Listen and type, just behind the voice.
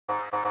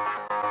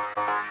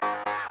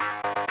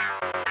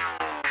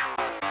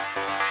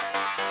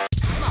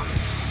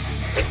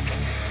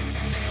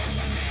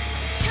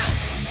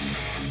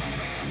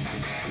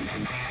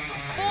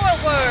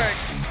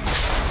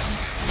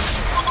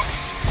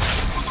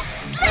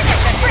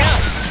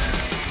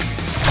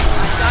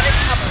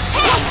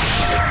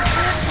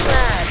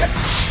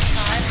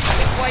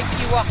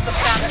you off the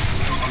planet.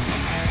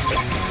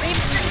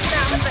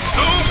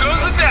 Boom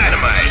goes the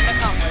dynamite!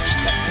 Accomplished.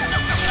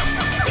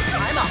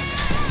 I'm up.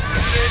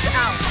 Here's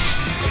out.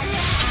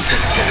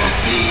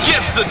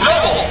 Gets the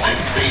double!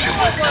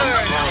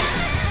 Forward.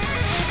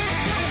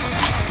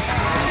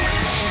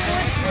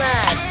 Good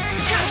lad.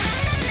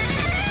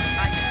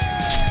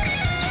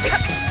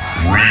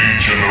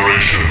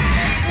 Regeneration.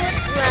 Good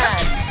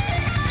lad.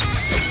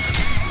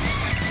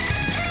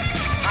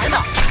 I'm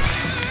up.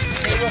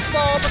 They will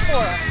fall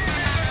before us.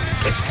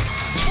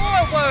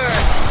 Forward.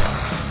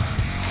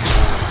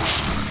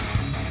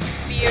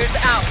 Spears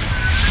out.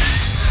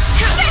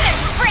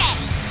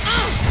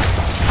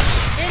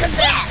 Pin them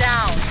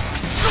down.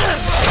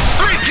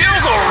 3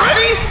 kills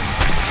already?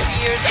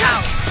 Spears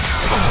out.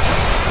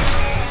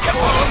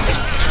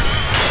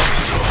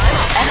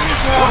 Enemy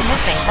hero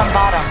missing from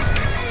bottom.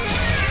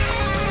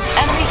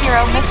 Enemy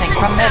hero missing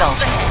from middle.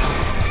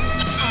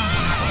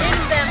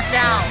 Pin them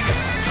down.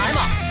 I'm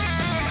up.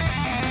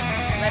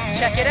 Let's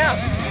check it out.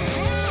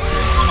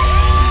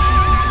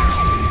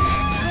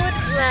 Good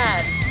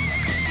lad.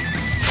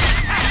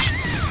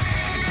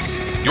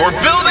 Your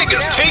building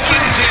is taking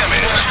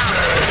damage!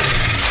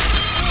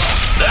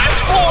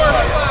 That's 4!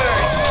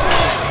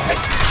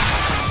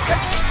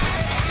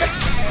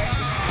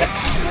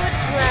 Good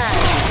lad.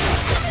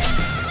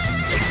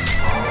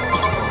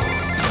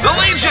 The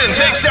Legion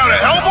takes down a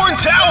Hellborn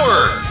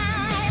tower!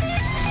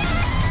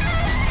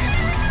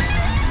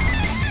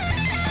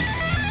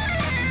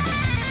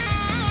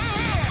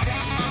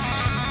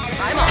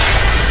 I'm up.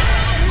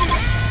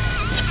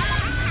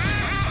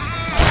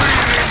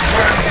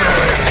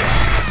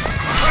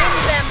 Pin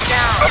them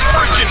down. A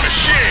freaking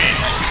machine!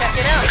 Let's check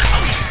it out.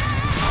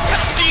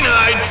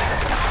 Denied!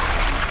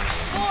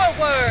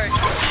 Forward.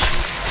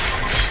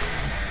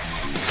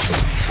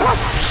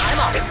 I'm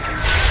up.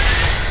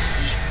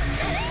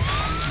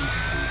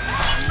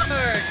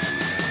 Third.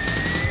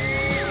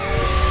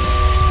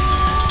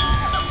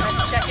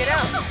 Let's check it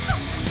out.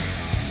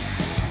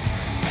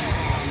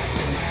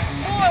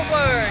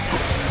 Forward.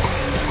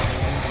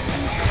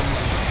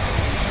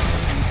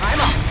 I'm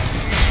up.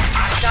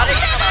 Got it.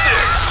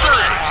 6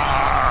 straight!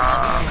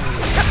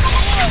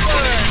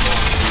 Forward.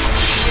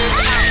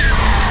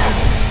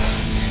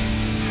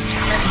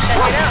 Let's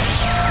check it out.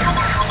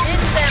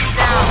 Pin them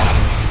down.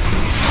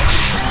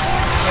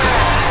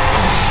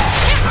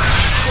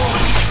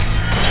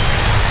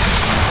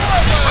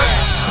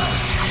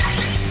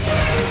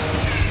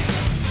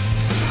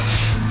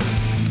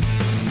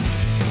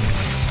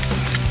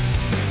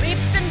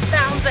 Leaps and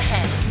bounds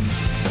ahead.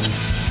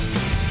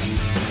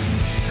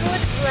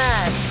 Good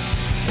lad.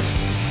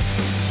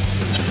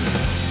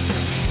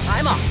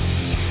 I'm off.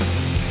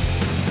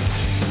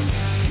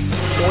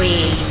 We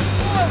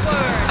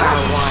Forward.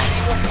 are one.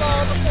 They will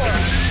fall before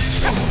us.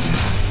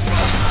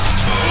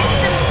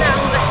 Leaps and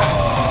bounds ahead.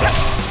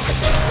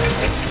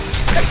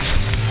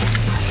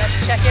 Let's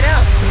check it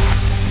out.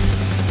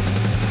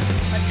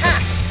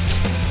 Attack.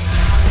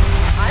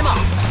 I'm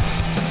off.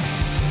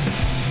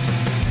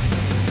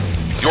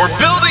 Your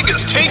building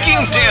is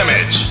taking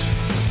damage!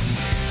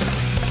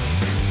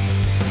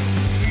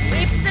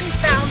 Leaps and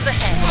bounds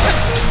ahead.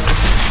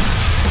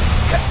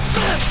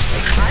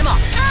 I'm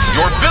off.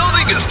 Your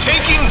building is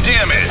taking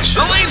damage!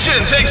 The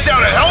Legion takes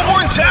down a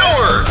Hellborn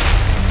tower!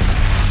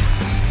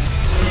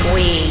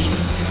 We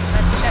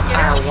Let's check it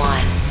are out.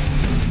 one.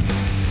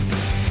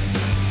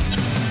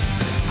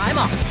 I'm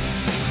off.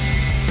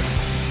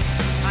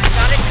 I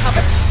got it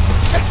covered.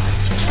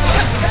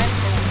 That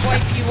will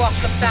wipe you off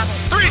the battle.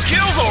 3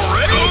 kills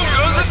already? Boom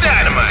goes the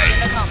dynamite!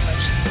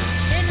 Accomplished.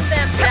 Pin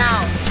them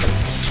down.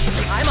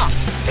 I'm off.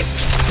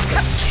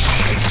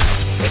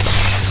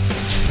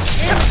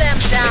 Pin them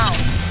down.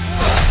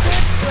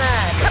 Good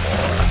lad.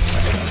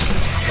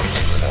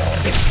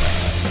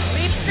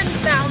 Leaps and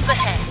bounds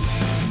ahead.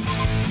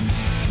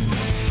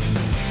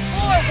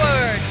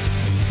 Forward.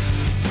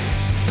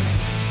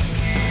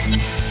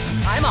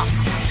 I'm off.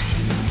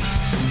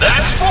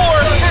 That's 4!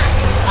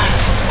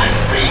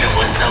 Freedom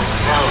was so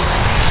close.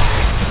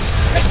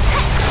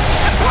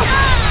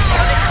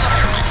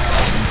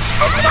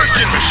 A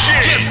freaking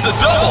machine! Gets the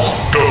double!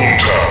 Double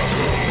tap.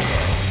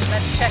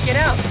 Let's check it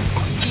out.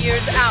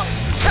 Spears out.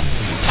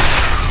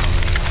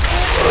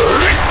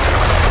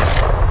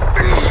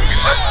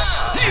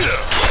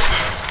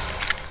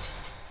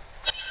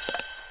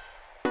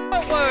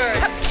 Forward.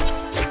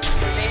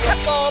 They will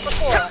fall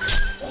before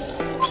us.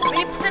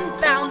 Leaps and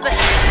bounds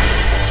ahead.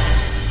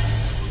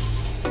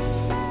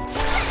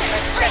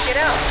 Let's check it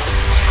out.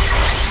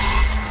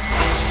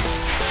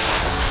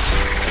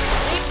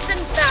 Leaps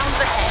and bounds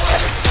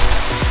ahead.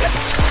 Good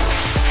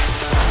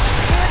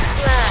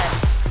lad.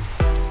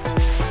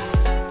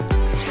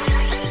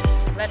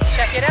 Let's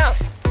check it out.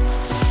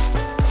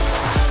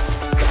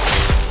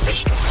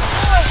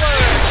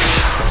 Forward.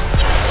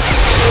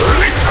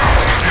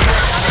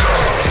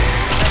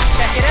 Let's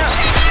check it out.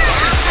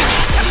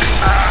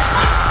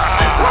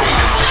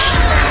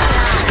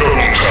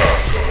 Double tap.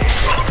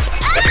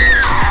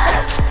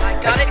 I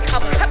got it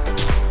covered.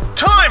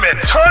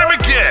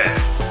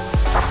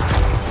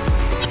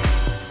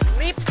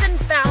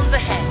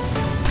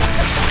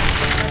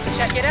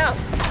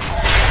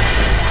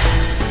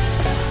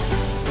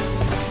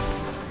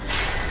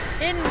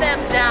 Pin them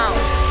down.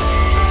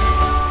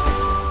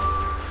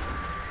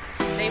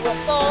 They will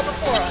fall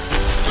before us.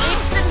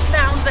 Leaps and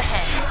bounds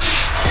ahead.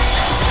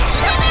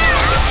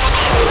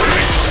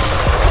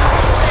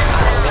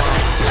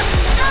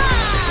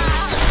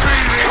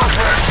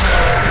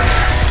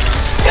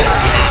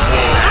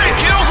 Three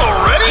kills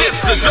already?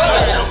 It's the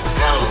double.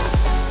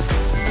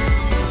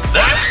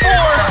 That's 4.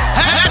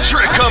 Hat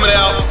trick coming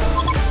out.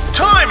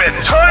 Time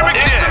and time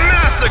again. It's a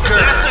massacre.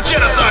 That's a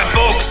genocide,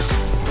 folks.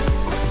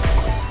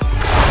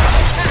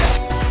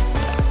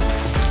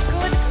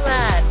 Good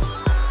lad.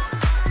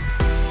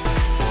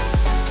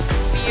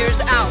 Spears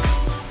out.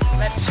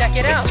 Let's check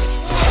it out.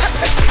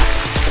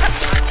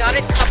 I've got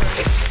it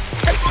covered.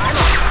 I'm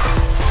on.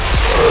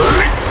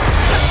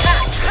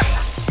 Attack.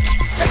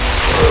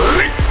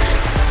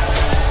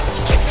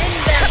 Pin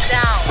them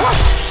down.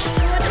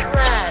 Good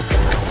lad.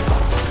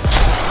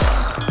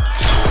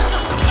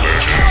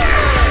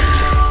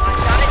 I've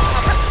got it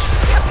covered.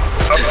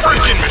 A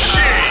freaking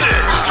machine.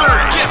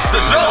 6-3 gets the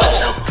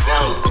double.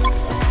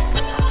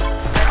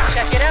 Let's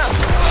check it out.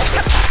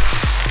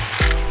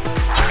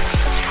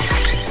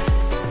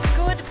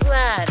 Good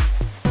lad.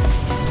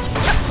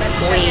 Let's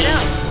check it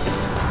out.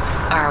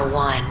 Are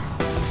one.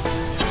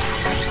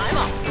 I'm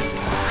up.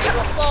 They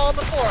will fall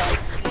before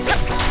us.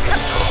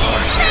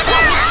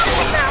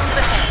 Bounce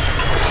ahead.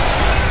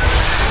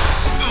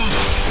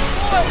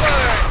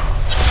 Forward.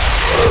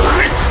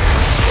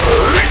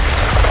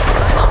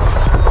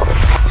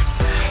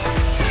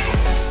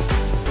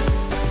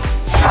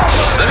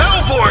 The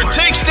Hellborn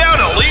takes down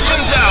a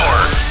Legion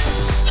tower.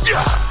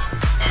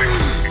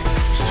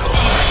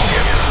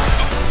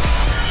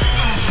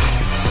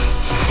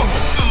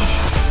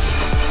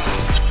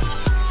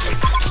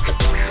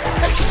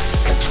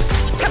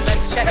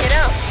 Let's check it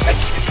out.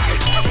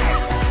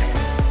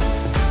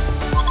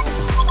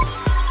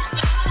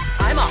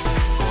 I'm up.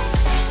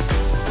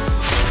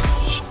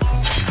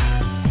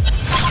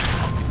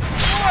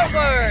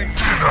 Forward.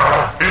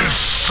 Is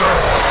set.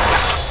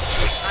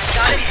 I've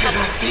got it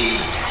covered.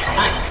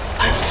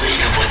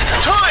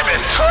 Time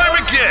and time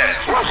again.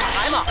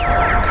 I'm up.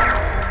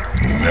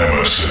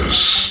 Nemesis.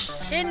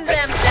 Pin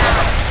them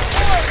down.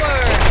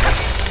 Forward.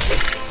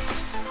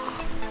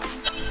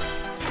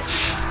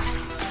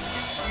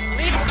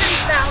 Leaps and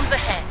bounds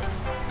ahead.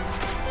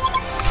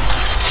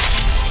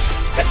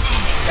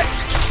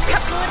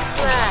 Good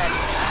lad.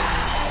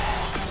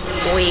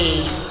 We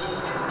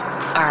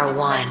are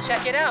one. Let's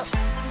check it out.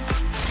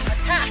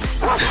 Attack.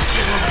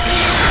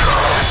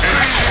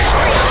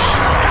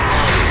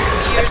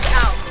 Spears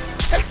out.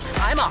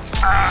 I'm up.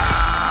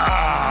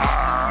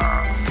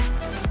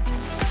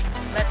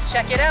 Let's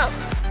check it out.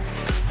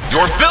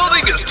 Your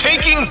building is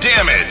taking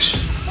damage.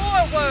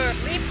 Forward.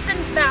 Leaps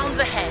and bounds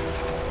ahead.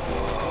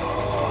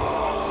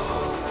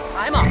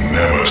 I'm up.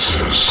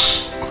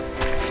 Nemesis.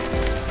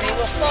 They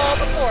will fall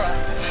before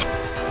us.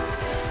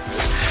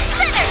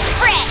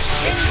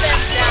 Pin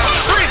them down.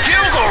 3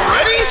 kills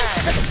already?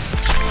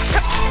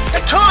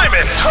 Time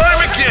and time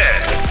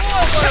again.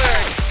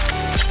 Forward.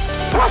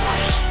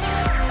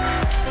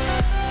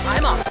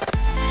 I'm up.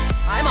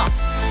 I'm up.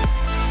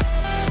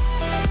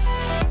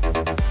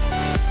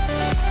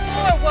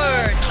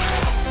 Forward.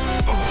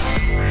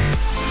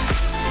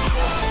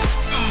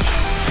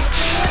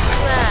 Good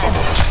lad.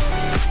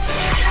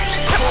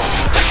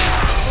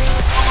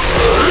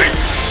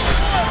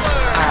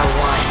 Are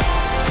one.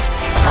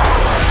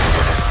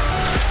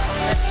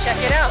 Let's check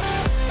it out.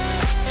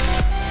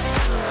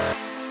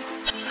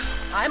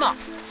 I'm up.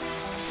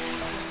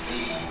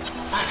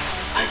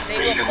 They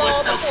will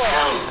fall before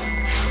us.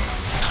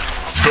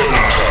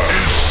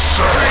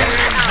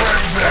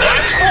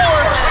 That's 4.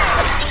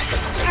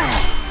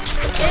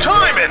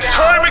 Time and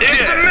time again.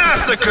 It's a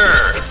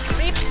massacre.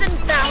 Leaps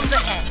and bounds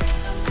ahead.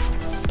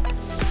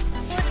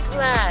 Good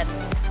lad.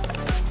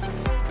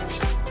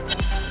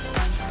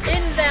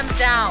 Pin them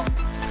down.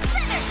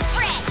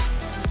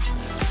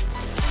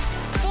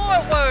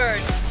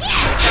 Forward.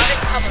 Got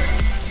it covered.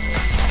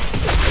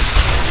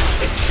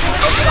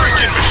 A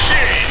freaking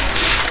machine.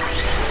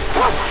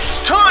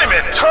 Time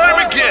and time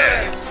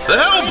again. The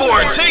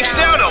Hellborn takes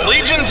down a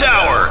Legion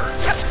tower.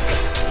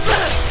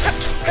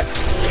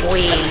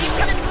 We Leaps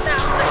and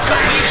bounds The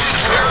ahead. Legion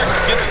barracks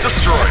gets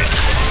destroyed.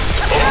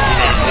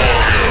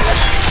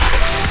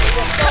 They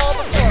will fall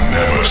before us.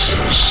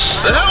 Nemesis.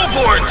 The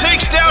Hellborn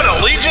takes down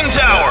a Legion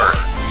tower.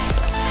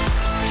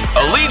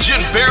 A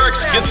Legion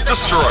barracks gets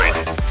destroyed.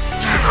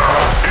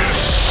 Is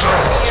set.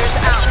 Spears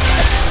out.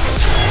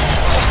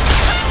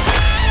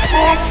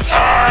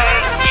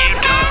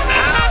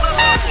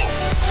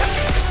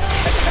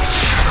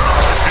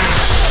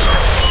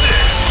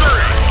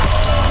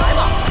 I'm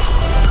up.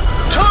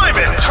 Time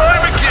and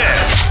time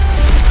again.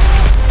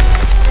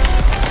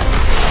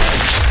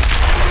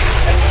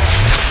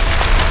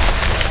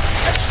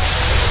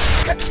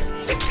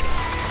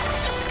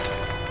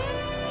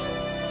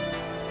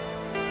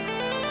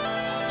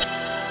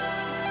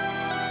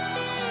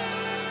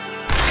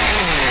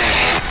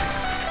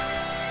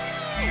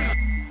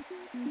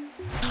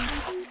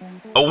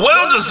 A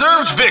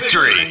well-deserved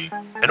victory!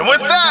 And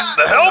with that,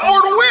 the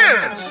Hellboard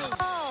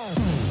wins!